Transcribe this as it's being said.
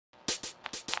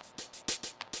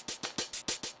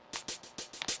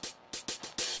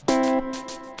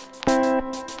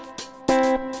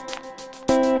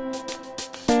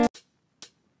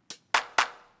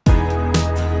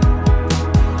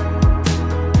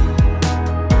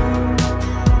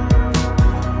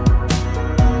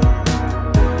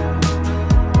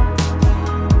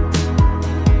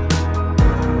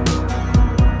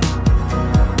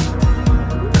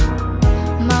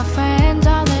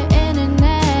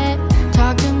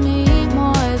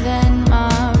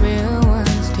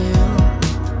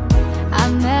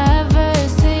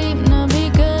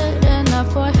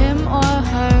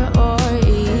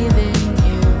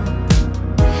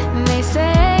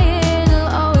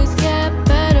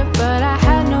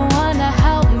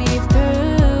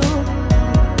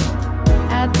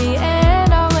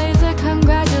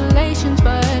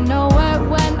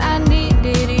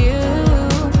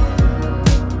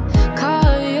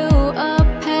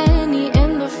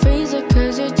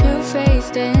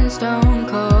stone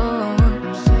cold.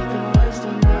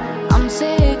 I'm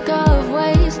sick of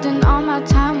wasting all my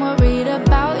time worried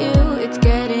about you. It's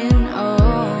getting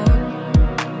old.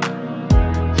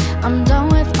 I'm done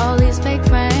with all these fake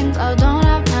friends. I don't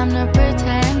have time to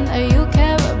pretend that you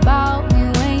care about me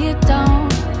when you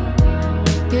don't.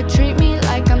 You treat me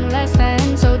like I'm less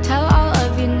than, so tell all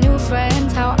of your new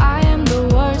friends how I am the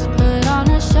worst. Put on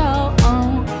a show.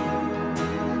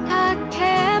 I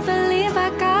can't believe I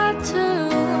got to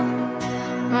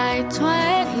write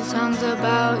 20 songs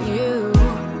about you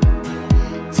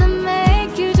to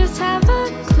make you just have a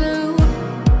clue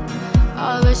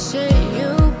all the shit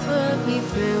you put me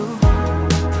through.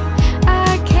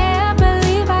 I can't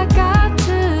believe I got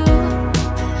to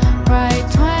write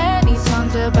 20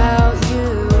 songs about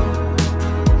you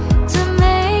to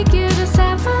make you just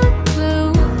have a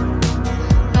clue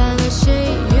all the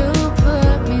shit you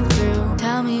put me through.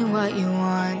 Tell me what you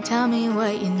want, tell me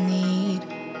what you need.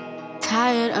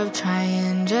 Tired of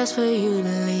trying just for you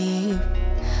to leave.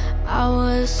 I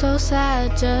was so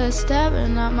sad just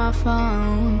staring at my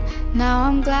phone. Now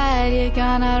I'm glad you're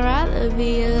gone, I'd rather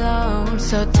be alone.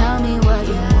 So tell me what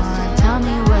you want, tell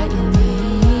me what you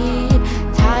need.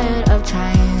 Tired of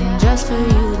trying just for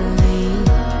you to leave.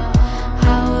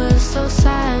 I was so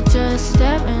sad just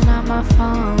staring at my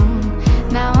phone.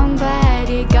 Now I'm glad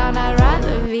you're gone, I'd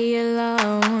rather be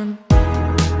alone.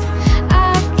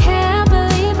 I can't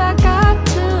believe I got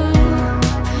to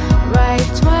write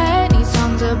 20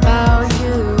 songs about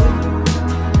you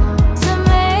to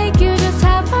make you just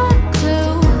have a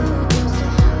clue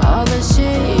all the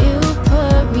shit you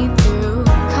put me through.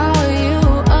 Call you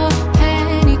a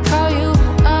penny, call you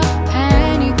a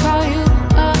penny, call you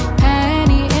a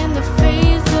penny in the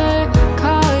freezer.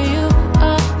 Call you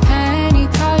a penny,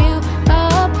 call you a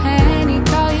penny,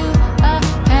 call you a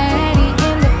penny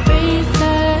in the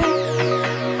freezer.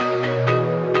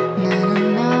 No,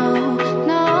 no,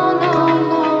 no, no,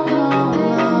 no, no,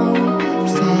 no.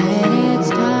 Said it's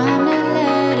time to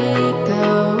let it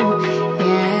go.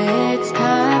 Yeah, it's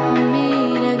time for me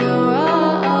to go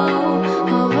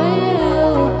over you.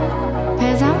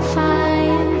 'Cause I'm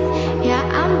fine, yeah,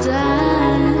 I'm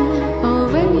done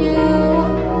over you.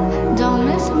 Don't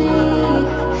miss me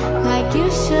like you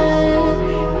should.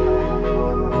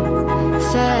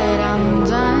 Said I'm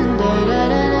done, da da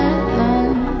da da da.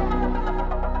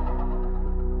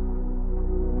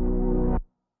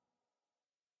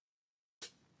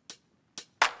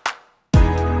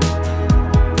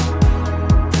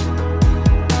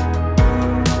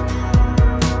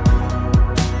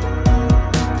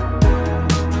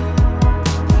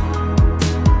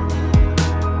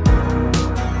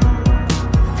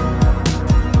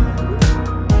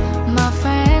 My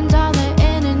friends on the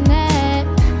internet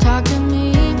talk to me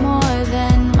more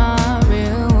than my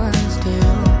real ones do.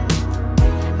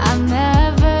 I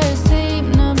never seem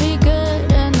to be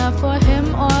good enough for him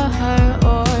or her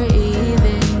or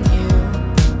even you.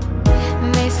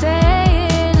 They say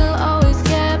it'll always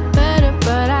get better,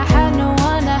 but I had no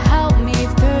one to help me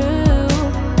through.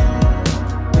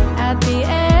 At the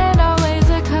end, always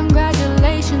a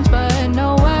congratulations, but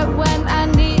nowhere when I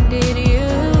needed you.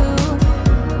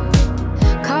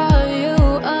 Call you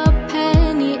a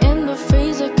penny in the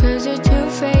freezer 'cause you're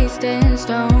two-faced and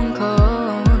stone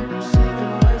cold.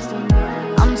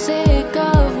 I'm sick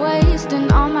of wasting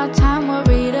all my time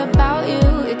worried about you.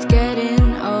 It's getting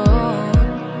old.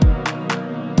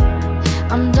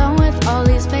 I'm done with all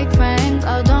these fake friends.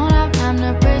 I don't have time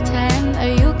to pretend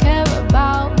that you care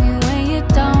about me when you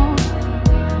don't.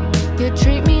 You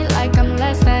treat me like I'm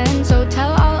less than, so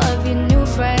tell all of your new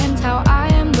friends how I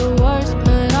am the worst.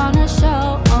 Put on a show.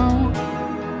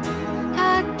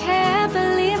 I can't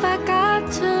believe I got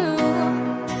to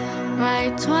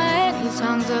write 20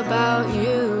 songs about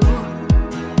you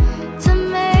to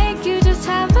make you just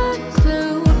have a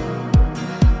clue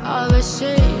all the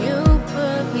shit you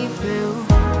put me through.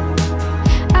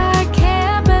 I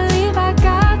can't believe I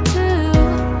got to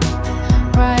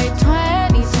write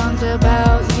 20 songs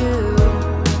about you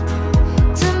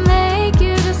to make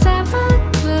you just have a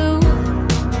clue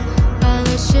all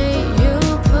the shit you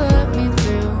put me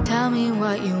through. Tell me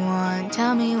what you want,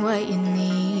 tell me what you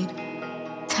need.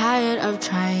 Tired of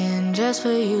trying just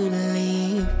for you to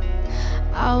leave.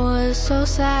 I was so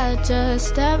sad just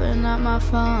staring at my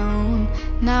phone.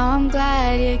 Now I'm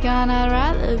glad you're gone, I'd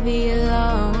rather be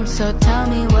alone. So tell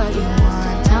me what you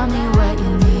want, tell me what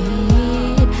you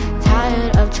need.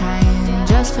 Tired of trying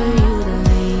just for you to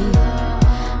leave.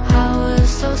 I was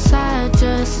so sad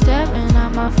just staring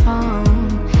at my phone.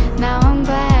 Now I'm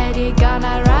glad you're gone,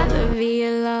 I'd rather be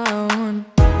alone.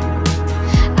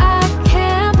 I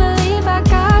can't believe I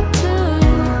got to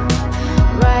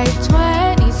write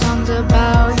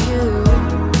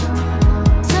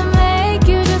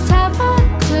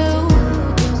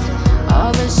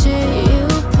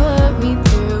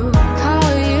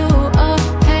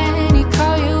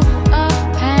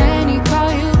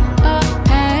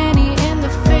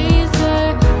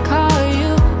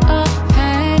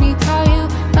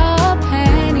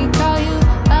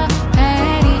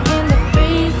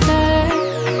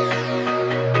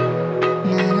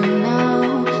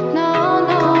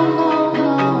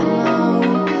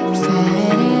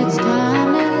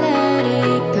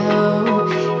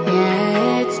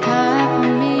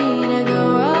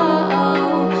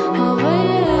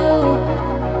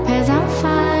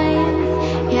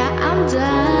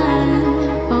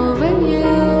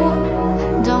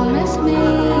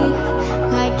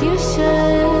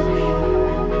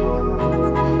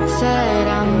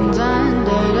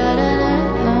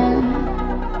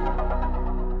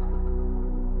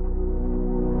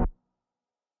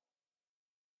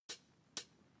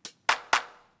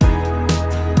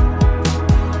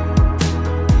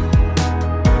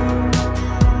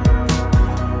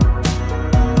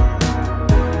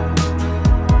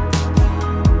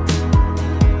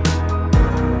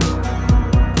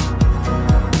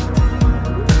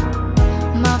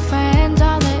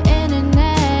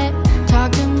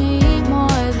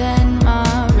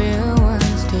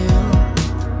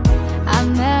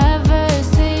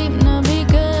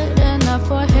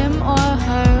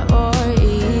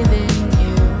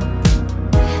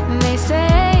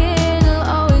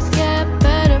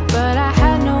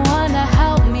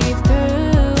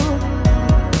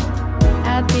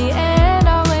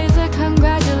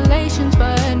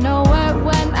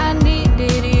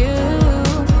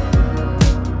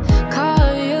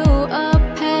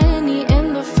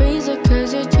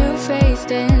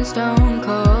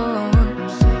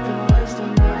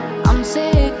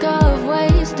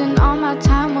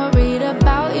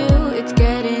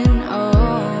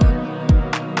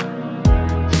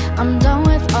I'm done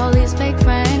with all these fake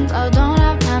friends. I don't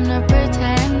have time to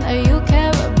pretend that you care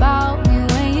about me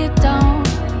when you don't.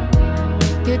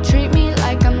 You treat me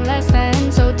like I'm less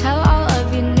than, so tell all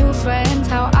of your new friends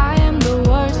how I am the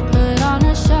worst. Put on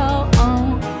a show.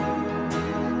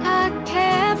 I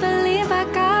can't believe I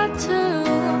got to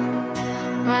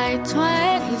write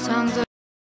 20 songs